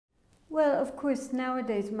Well, of course,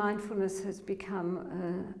 nowadays mindfulness has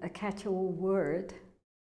become a catch-all word.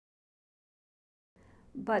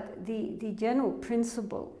 But the general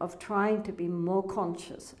principle of trying to be more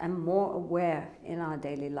conscious and more aware in our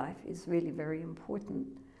daily life is really very important.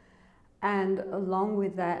 And along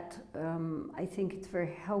with that, I think it's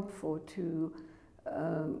very helpful to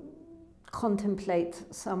contemplate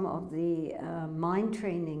some of the mind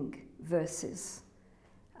training verses,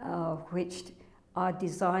 which are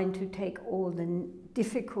designed to take all the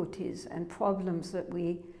difficulties and problems that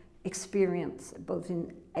we experience, both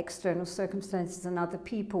in external circumstances and other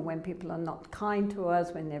people, when people are not kind to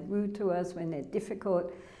us, when they're rude to us, when they're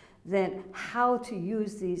difficult, then how to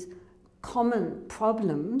use these common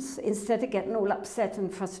problems, instead of getting all upset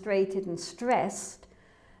and frustrated and stressed,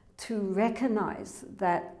 to recognize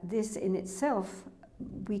that this in itself,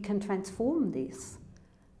 we can transform these.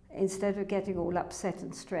 Instead of getting all upset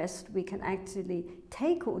and stressed, we can actually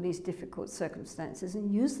take all these difficult circumstances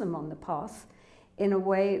and use them on the path in a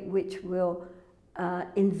way which will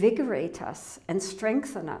invigorate us and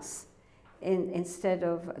strengthen us instead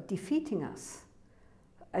of defeating us.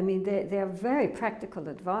 I mean, they are very practical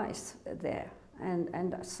advice there.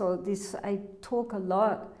 And so this, I talk a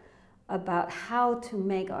lot about how to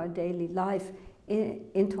make our daily life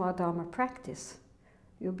into our Dharma practice,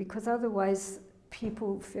 because otherwise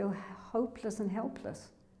people feel hopeless and helpless.